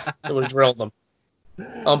 Yeah, it would have drilled them.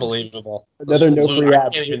 Unbelievable. Another no free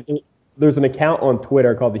app. There's an account on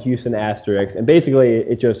Twitter called the Houston Asterix, and basically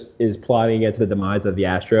it just is plotting against the demise of the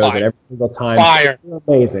Astros. And every single time,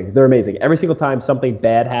 they're amazing. Every single time something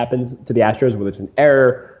bad happens to the Astros, whether it's an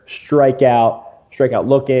error, strikeout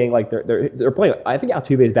looking, like they're playing. I think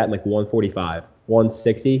Altuve is batting like 145,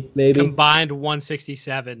 160 maybe. Combined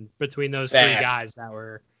 167 between those 3 guys that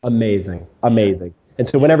were amazing. And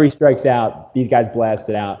so whenever he strikes out, these guys blast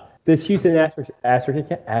it out. This Houston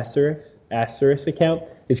Asterix account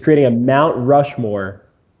is creating a Mount Rushmore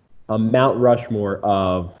of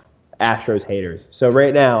Astros haters. So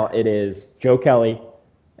right now it is Joe Kelly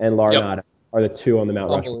and Laureano are the 2 on the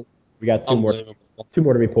Mount Rushmore. We got 2 more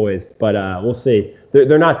to be poised, but we'll see.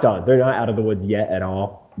 They're not done. They're not out of the woods yet at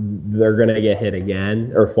all. They're gonna get hit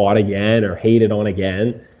again, or fought again, or hated on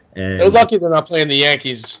again. And they're lucky they're not playing the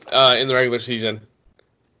Yankees in the regular season.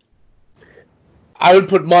 I would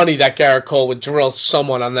put money that Garrett Cole would drill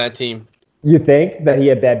someone on that team. You think that he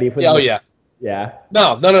had bad beef with them? Oh, yeah. Yeah.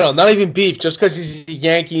 No, not even beef. Just because he's a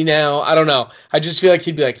Yankee now, I don't know. I just feel like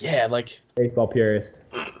he'd be like, yeah, like Baseball purist.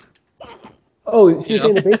 Oh, so you're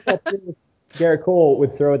saying the baseball purist Garrett Cole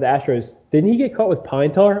would throw at the Astros. Didn't he get caught with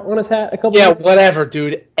pine tar on his hat a couple yeah, years ago? whatever,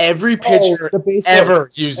 dude. Every pitcher the baseball-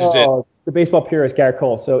 ever uses it. The baseball purist Garrett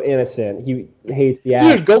Cole, so innocent. He hates the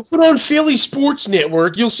Dude, Astros. go put on Philly Sports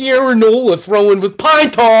Network. You'll see Aaron Nola throwing with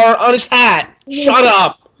pine tar on his hat. Shut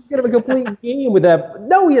up. He's gonna have a complete game with that.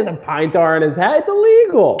 No, he doesn't have pine tar on his hat. It's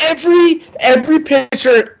illegal. Every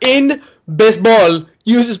pitcher in baseball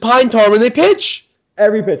uses pine tar when they pitch.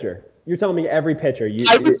 Every pitcher. You're telling me every pitcher.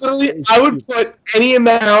 I would put any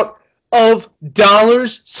amount of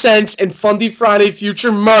dollars, cents, and Fundy Friday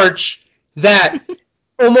future merch that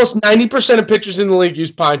almost 90% of pitchers in the league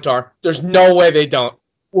use pine tar. There's no way they don't.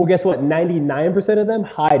 Well, guess what? 99% of them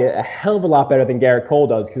hide it a hell of a lot better than Garrett Cole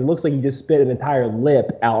does because it looks like he just spit an entire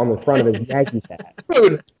lip out on the front of his Yankees hat.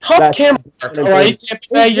 Dude, tough camera work, all right?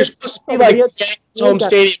 You're supposed to be like Yankees home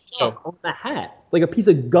stadium, too. On the hat. Like a piece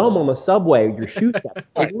of gum on the subway, your shoe steps.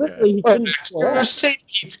 Like, literally, he couldn't You're a St.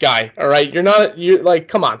 Pete's guy, all right? You're like,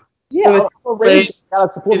 come on. Yeah, I'm a Rays. I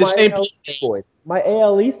gotta support the my same AL East boys. My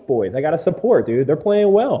AL East boys. I gotta support, dude. They're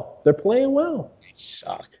playing well. They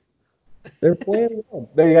suck. They're playing well.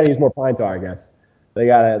 They gotta use more pine tar, I guess. They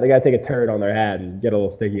gotta take a turd on their hat and get a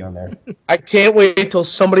little sticky on there. I can't wait until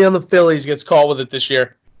somebody on the Phillies gets caught with it this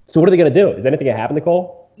year. So what are they gonna do? Is anything gonna happen to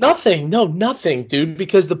Cole? Nothing. No, nothing, dude.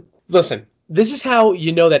 Because listen, this is how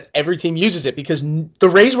you know that every team uses it because the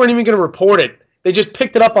Rays weren't even going to report it. They just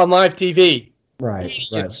picked it up on live TV. Right.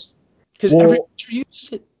 Because every pitcher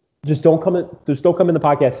uses it. Just don't come in the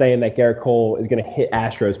podcast saying that Garrett Cole is going to hit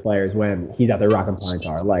Astros players when he's out there rocking pine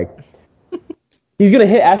tar. Like, he's going to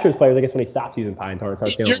hit Astros players, I guess, when he stops using pine tar and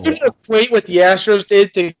starts If you're getting going to equate what the Astros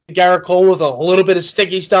did to Garrett Cole with a little bit of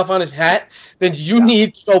sticky stuff on his hat, then you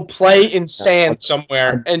need to go play in sand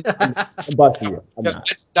somewhere. And I'm busting you. I'm because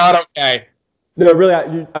not. it's not okay. No, really,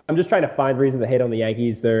 I'm just trying to find reason to hate on the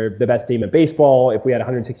Yankees. They're the best team in baseball. If we had a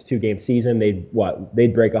 162-game season, they'd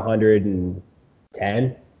break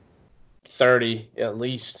 110? 30 at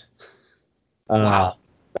least. Wow.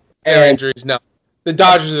 Air injuries, no. The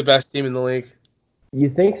Dodgers are the best team in the league. You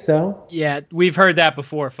think so? Yeah, we've heard that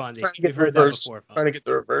before, Fundy. We've heard that before. Trying to get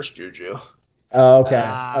the reverse juju. Oh, okay.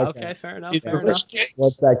 Okay, fair enough.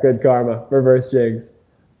 What's that good karma? Reverse jigs.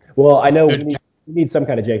 Well, I know we need some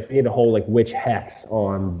kind of jigs. We need a whole witch hex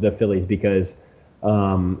on the Phillies because,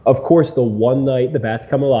 of course, the one night the bats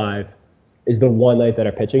come alive is the one night that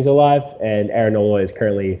our pitching's alive, and Aaron Nola is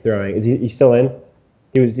currently throwing. Is he still in?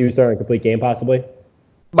 He was throwing a complete game possibly.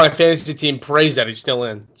 My fantasy team prays that he's still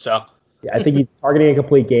in. So yeah, I think he's targeting a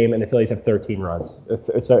complete game, and the Phillies have 13 runs.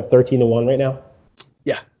 It's 13-1 right now.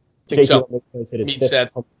 Yeah, I think so. Hit his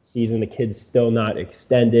fifth season. The kid's still not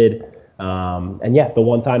extended. And yeah, the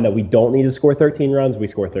one time that we don't need to score 13 runs, we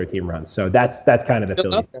score 13 runs. So that's kind of the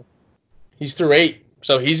Phillies. He's through 8,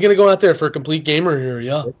 so he's gonna go out there for a complete gamer here.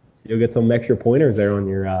 Yeah, you'll get some extra pointers there on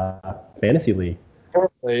your fantasy league.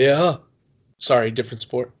 Yeah. Sorry, different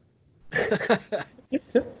sport.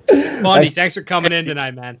 Fundy, thanks for coming in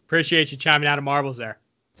tonight, man. Appreciate you chiming out of marbles there.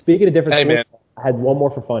 Speaking of different sports, man. I had one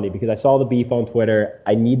more for Fundy because I saw the beef on Twitter.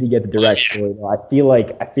 I need to get the direct story. I feel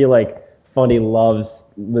like Fundy loves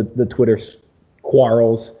the Twitter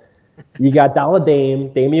quarrels. You got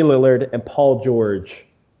Damian Lillard, and Paul George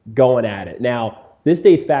going at it. Now, this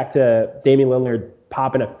dates back to Damian Lillard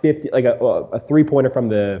popping a 3-pointer from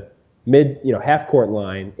the mid, half court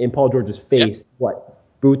line in Paul George's face. Yeah.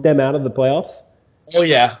 Boot them out of the playoffs? Oh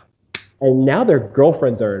yeah. And now their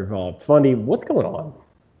girlfriends are involved. Fundy, what's going on?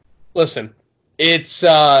 Listen, it's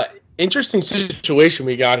interesting situation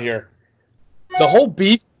we got here. The whole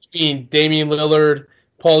beef between Damian Lillard,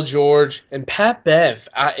 Paul George, and Pat Bev.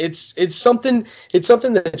 It's something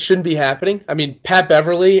that shouldn't be happening. I mean, Pat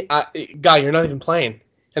Beverly, guy, you're not even playing.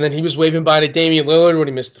 And then he was waving by to Damian Lillard when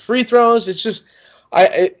he missed the free throws. It's just,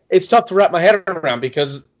 it's tough to wrap my head around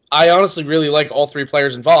because I honestly really like all three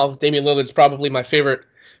players involved. Damian Lillard's probably my favorite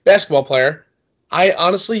basketball player. I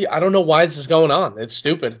don't know why this is going on. It's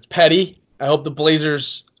stupid. It's petty. I hope the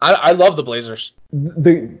Blazers. I love the Blazers.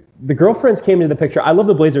 The girlfriends came into the picture. I love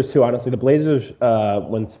the Blazers too, honestly. The Blazers,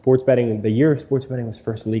 when the year sports betting was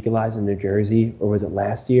first legalized in New Jersey, or was it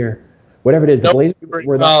last year? Whatever it is, the Blazers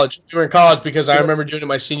were in college. We were in college because I remember doing it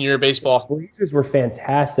my senior year of baseball. The Blazers were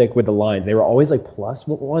fantastic with the lines. They were always plus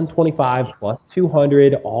 125, plus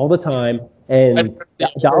 200 all the time. And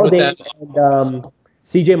Dallin and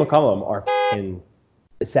CJ McCollum are fucking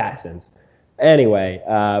assassins. Anyway,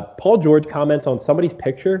 Paul George comments on somebody's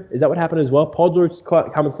picture. Is that what happened as well? Paul George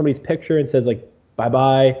comments on somebody's picture and says,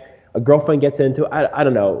 bye-bye. a girlfriend gets into it. I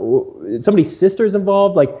don't know. Somebody's sister's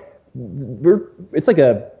involved. Like, it's like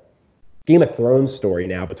a Game of Thrones story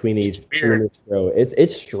now between these.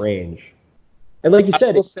 It's strange. And like you said,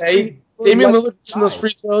 I will say, Damian Lillard missing those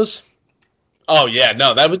free throws. Oh yeah,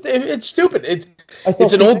 no, it's stupid.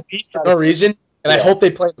 It's an old beast for no reason, and I hope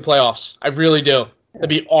they play in the playoffs. I really do. That'd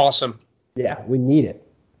be awesome. Yeah, we need it.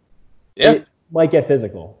 Yeah, it might get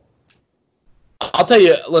physical. I'll tell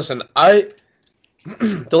you. Listen,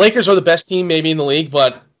 the Lakers are the best team maybe in the league,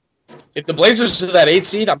 but if the Blazers are that 8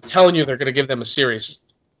 seed, I'm telling you they're going to give them a series.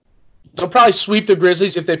 They'll probably sweep the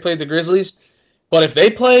Grizzlies if they play the Grizzlies, but if they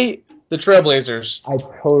play the Trailblazers, I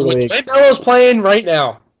totally. The way Melo's playing right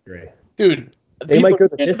now, agree. Dude, they might go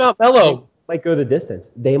the distance. About Melo. They might go the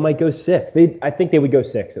distance. They might go 6. I think they would go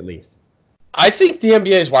 6 at least. I think the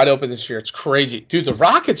NBA is wide open this year. It's crazy, dude. The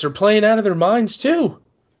Rockets are playing out of their minds too.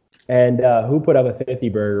 And who put up a 50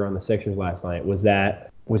 burger on the Sixers last night? Was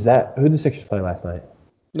that who did the Sixers play last night?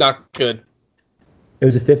 Not good. It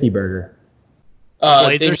was a 50 burger.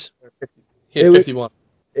 Blazers. He had 51.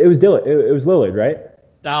 It was Dillard. It was Lillard, right?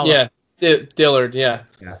 Dollar. Yeah, Dillard. Yeah.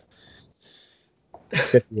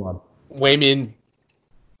 51. Wayman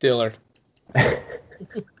Dillard.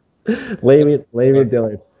 Lamian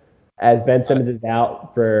Dillard. As Ben Simmons is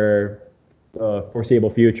out for foreseeable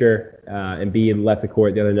future, and Embiid left the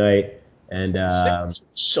court the other night, and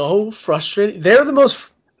so frustrating. They're the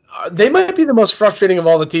most. They might be the most frustrating of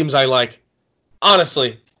all the teams I like.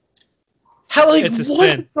 Honestly, it's a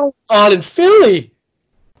sin. What's going on in Philly?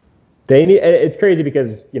 It's crazy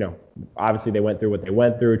because obviously they went through what they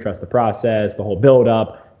went through. Trust the process, the whole build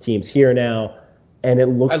up. Team's here now, and it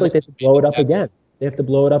looks like they have to blow it up again. They have to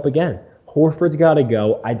blow it up again. Horford's got to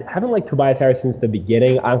go. I haven't liked Tobias Harris since the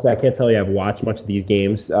beginning. Honestly, I can't tell you I've watched much of these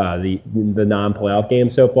games, the non-playoff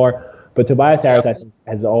games so far. But Tobias Harris, I think,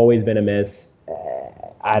 has always been a miss.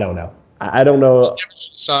 I don't know. I don't know.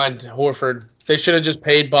 Signed Horford. They should have just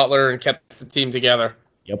paid Butler and kept the team together.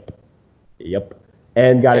 Yep.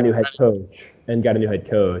 And got a new head coach.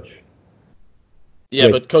 Yeah,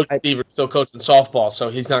 but Coach Steve is still coaching softball, so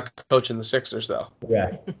he's not coaching the Sixers, though.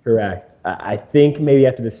 Correct. I think maybe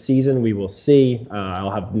after the season we will see.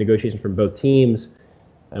 I'll have negotiations from both teams,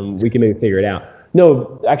 and we can maybe figure it out.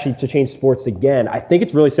 No, actually, to change sports again, I think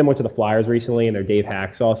it's really similar to the Flyers recently in their Dave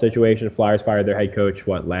Hacksaw situation. The Flyers fired their head coach,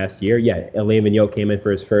 last year? Yeah, Alain Vigneault came in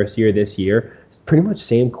for his first year this year. It's pretty much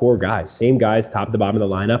same core guys, top to bottom of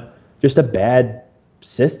the lineup. Just a bad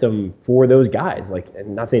system for those guys.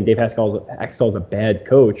 I'm not saying Dave Hacksaw is a bad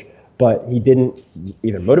coach, but he didn't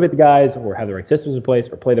either motivate the guys or have the right systems in place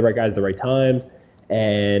or play the right guys at the right times.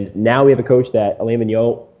 And now we have a coach that Alain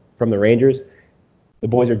Vigneault from the Rangers. The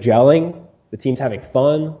boys are gelling. The team's having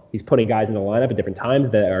fun. He's putting guys in the lineup at different times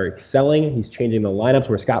that are excelling. He's changing the lineups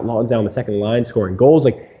where Scott Lawton's on the second line scoring goals.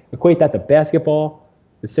 Equate that to basketball.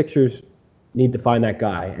 The Sixers need to find that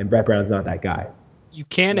guy, and Brett Brown's not that guy. You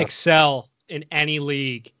can't excel in any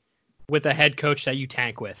league with a head coach that you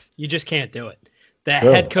tank with. You just can't do it. That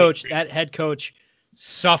head coach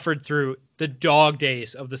suffered through the dog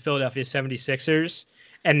days of the Philadelphia 76ers,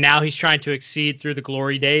 and now he's trying to exceed through the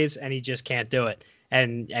glory days, and he just can't do it.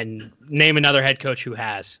 And name another head coach who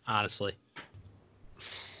has, honestly.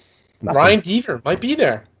 Ryan Deaver might be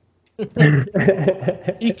there.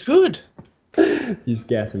 He could. He's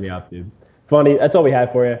gassing me up, dude. Funny. That's all we had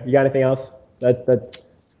for you. You got anything else? That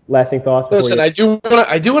lasting thoughts? Listen, I do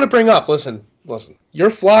want to bring up. Listen. Your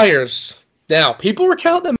Flyers. Now, people were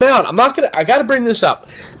counting them out. I got to bring this up.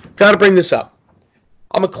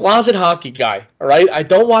 I'm a closet hockey guy. All right. I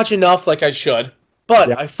don't watch enough like I should.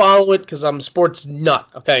 But I follow it because I'm a sports nut,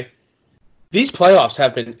 okay? These playoffs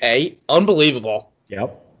have been, unbelievable.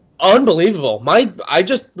 Yep. Unbelievable. I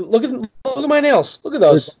just look at my nails. Look at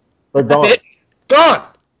those. They're gone. Gone.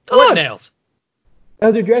 What nails?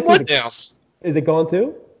 How's your dress? What nails? Is it gone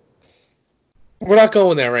too? We're not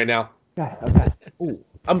going there right now. Okay. Ooh.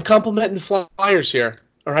 I'm complimenting the Flyers here,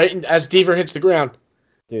 all right? And as Deaver hits the ground.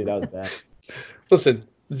 Dude, that was bad. Listen.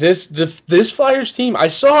 This Flyers team, I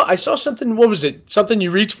saw something. What was it? Something you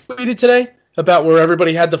retweeted today about where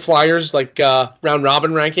everybody had the Flyers round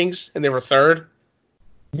robin rankings and they were third.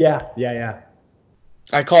 Yeah.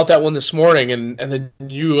 I caught that one this morning, and then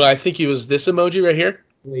I think it was this emoji right here.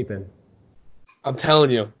 Sleeping. I'm telling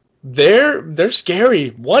you, they're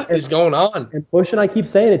scary. What is going on? And Bush and I keep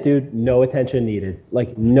saying it, dude. No attention needed.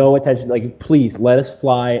 No attention. Please let us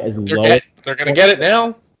fly as low. They're gonna get it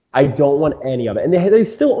now. I don't want any of it. And they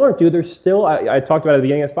still aren't, dude. They're still, I talked about it at the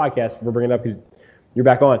beginning of this podcast. We're bringing it up because you're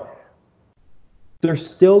back on. They're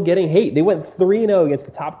still getting hate. They went 3-0 against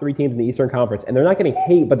the top 3 teams in the Eastern Conference, and they're not getting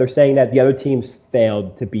hate, but they're saying that the other teams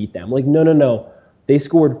failed to beat them. No. They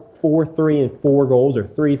scored 4-3 and 4 goals, or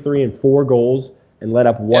 3-3 and 4 goals, and let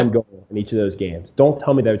up one goal in each of those games. Don't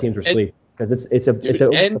tell me that other teams were sleeping, because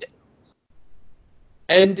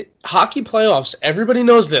and hockey playoffs. Everybody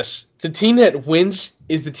knows this. The team that wins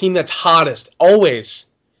is the team that's hottest. Always.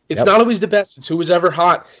 It's not always the best. It's who was ever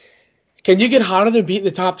hot. Can you get hotter than beating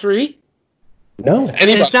the top 3? No. And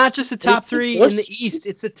it's not just the top 3 in the East.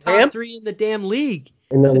 It's the top 3 in the damn league.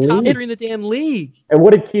 Top 3 in the damn league. And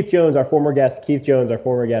what did Keith Jones, our former guest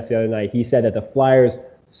the other night, he said that the Flyers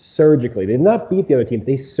surgically, they did not beat the other teams.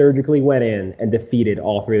 They surgically went in and defeated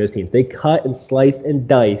all 3 of those teams. They cut and sliced and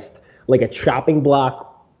diced like a chopping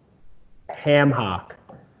block ham hock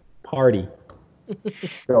party.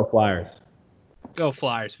 Go Flyers. Go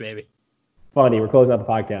Flyers, baby. Funny, we're closing out the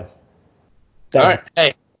podcast. All right.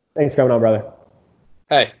 Hey. Thanks for coming on, brother.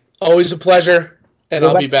 Hey, always a pleasure, and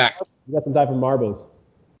I'll be back. You got some time for marbles.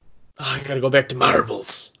 Oh, I got to go back to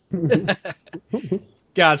marbles.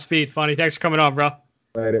 Godspeed, Funny. Thanks for coming on, bro.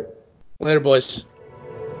 Later, boys.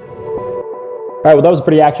 All right, well, that was a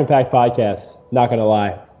pretty action-packed podcast. Not going to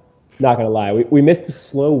lie. We missed a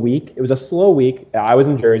slow week. It was a slow week. I was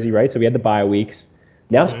in Jersey, right? So we had the bye weeks.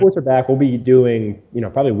 Now sports are back. We'll be doing,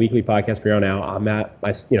 probably a weekly podcast from here on out. I'm at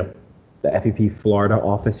my, the FEP Florida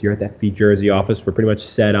office here at the FEP Jersey office. We're pretty much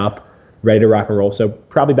set up, ready to rock and roll. So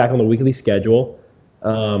probably back on the weekly schedule.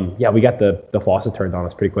 We got the faucet turned on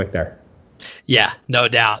us pretty quick there. Yeah, no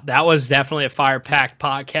doubt. That was definitely a fire-packed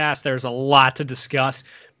podcast. There's a lot to discuss.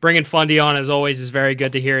 Bringing Fundy on, as always, is very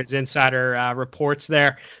good to hear his insider reports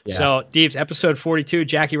there. Yeah. So, Deeps, episode 42,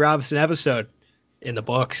 Jackie Robinson episode in the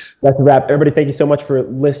books. That's a wrap. Everybody, thank you so much for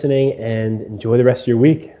listening, and enjoy the rest of your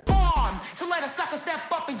week.